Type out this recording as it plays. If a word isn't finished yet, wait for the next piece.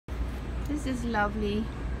This is lovely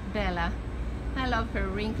Bella. I love her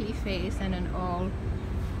wrinkly face and an all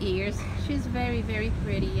ears. She's very, very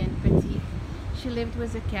pretty and petite. She lived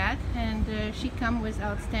with a cat, and she come with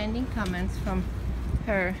outstanding comments from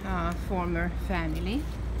her former family.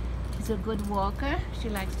 She's a good walker. She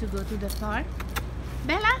likes to go to the park.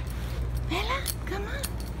 Bella, Bella, come on,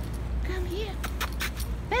 come here.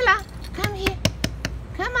 Bella, come here,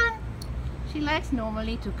 come on. She likes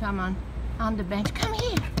normally to come on the bench. Come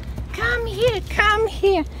here, come here, come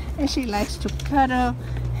here. And she likes to cuddle,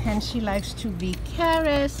 and she likes to be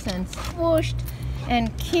caressed and squished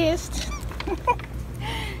and kissed.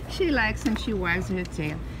 She likes, and she wags her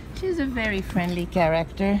tail. She's a very friendly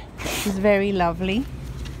character. She's very lovely,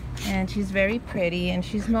 and she's very pretty, and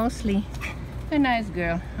she's mostly a nice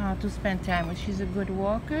girl to spend time with. She's a good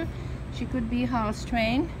walker. She could be house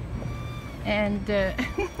trained. And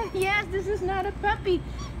yes, this is not a puppy.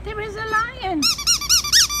 There is a lion.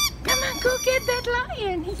 Come on, go get that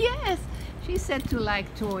lion. Yes, she's said to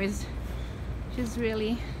like toys. She's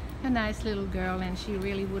really a nice little girl, and she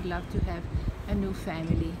really would love to have a new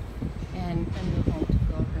family and a new home to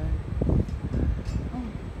call her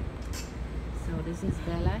home. So this is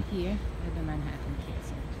Bella here at the Manhattan Kids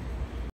Center.